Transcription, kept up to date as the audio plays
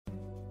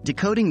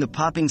Decoding the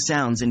popping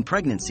sounds in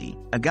pregnancy,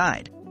 a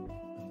guide.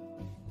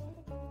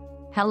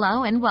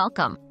 Hello and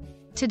welcome.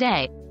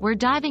 Today, we're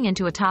diving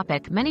into a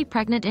topic many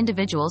pregnant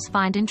individuals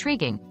find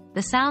intriguing: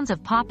 the sounds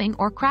of popping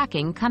or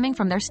cracking coming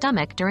from their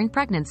stomach during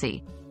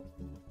pregnancy.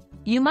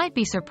 You might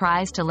be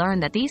surprised to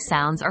learn that these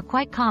sounds are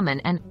quite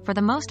common and, for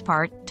the most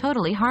part,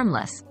 totally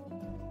harmless.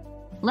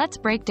 Let's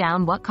break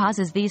down what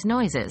causes these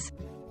noises.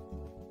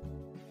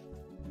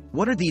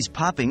 What are these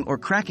popping or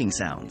cracking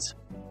sounds?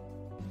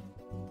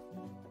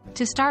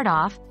 To start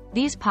off,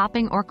 these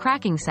popping or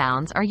cracking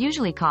sounds are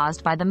usually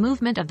caused by the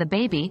movement of the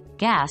baby,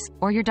 gas,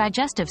 or your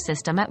digestive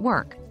system at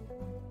work.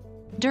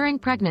 During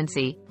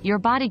pregnancy, your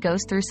body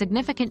goes through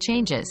significant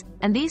changes,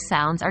 and these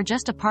sounds are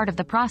just a part of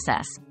the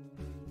process.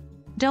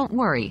 Don't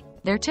worry,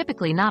 they're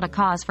typically not a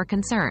cause for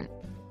concern.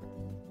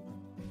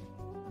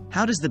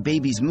 How does the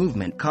baby's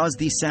movement cause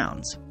these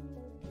sounds?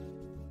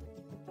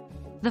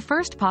 The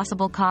first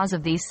possible cause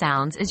of these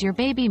sounds is your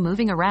baby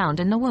moving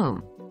around in the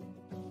womb.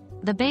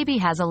 The baby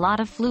has a lot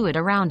of fluid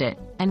around it,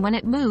 and when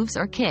it moves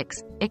or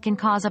kicks, it can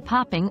cause a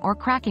popping or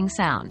cracking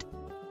sound.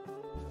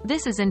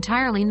 This is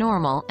entirely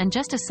normal and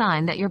just a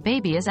sign that your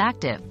baby is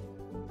active.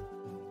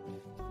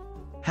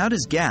 How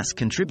does gas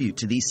contribute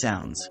to these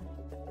sounds?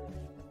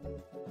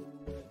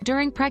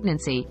 During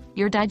pregnancy,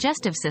 your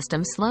digestive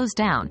system slows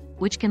down,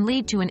 which can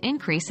lead to an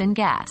increase in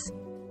gas.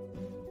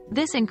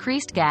 This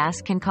increased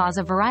gas can cause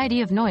a variety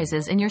of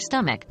noises in your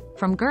stomach,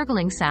 from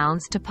gurgling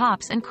sounds to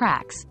pops and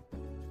cracks.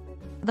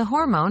 The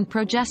hormone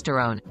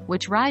progesterone,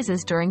 which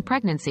rises during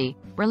pregnancy,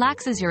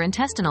 relaxes your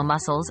intestinal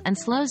muscles and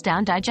slows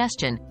down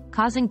digestion,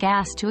 causing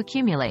gas to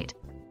accumulate.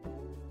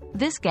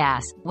 This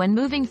gas, when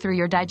moving through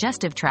your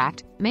digestive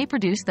tract, may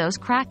produce those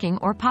cracking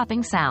or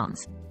popping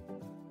sounds.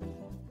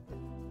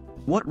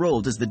 What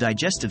role does the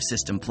digestive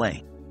system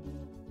play?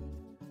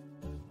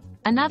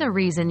 Another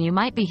reason you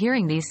might be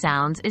hearing these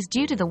sounds is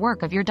due to the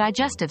work of your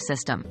digestive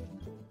system.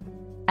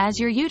 As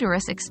your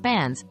uterus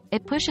expands,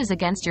 it pushes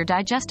against your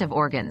digestive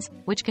organs,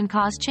 which can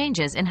cause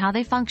changes in how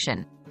they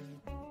function.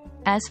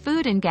 As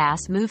food and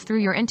gas move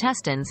through your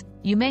intestines,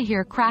 you may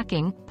hear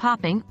cracking,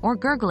 popping, or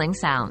gurgling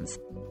sounds.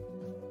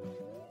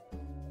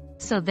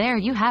 So there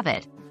you have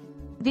it.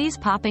 These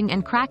popping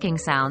and cracking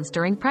sounds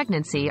during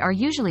pregnancy are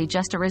usually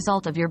just a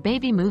result of your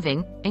baby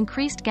moving,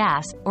 increased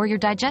gas, or your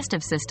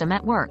digestive system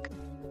at work.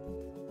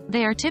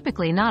 They are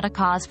typically not a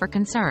cause for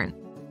concern.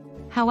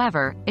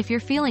 However, if you're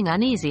feeling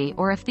uneasy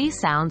or if these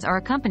sounds are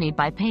accompanied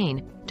by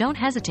pain, don't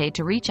hesitate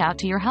to reach out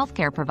to your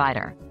healthcare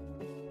provider.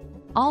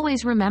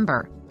 Always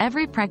remember,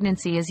 every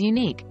pregnancy is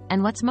unique,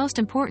 and what's most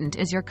important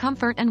is your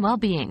comfort and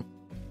well-being.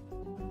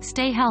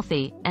 Stay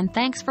healthy, and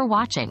thanks for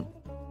watching.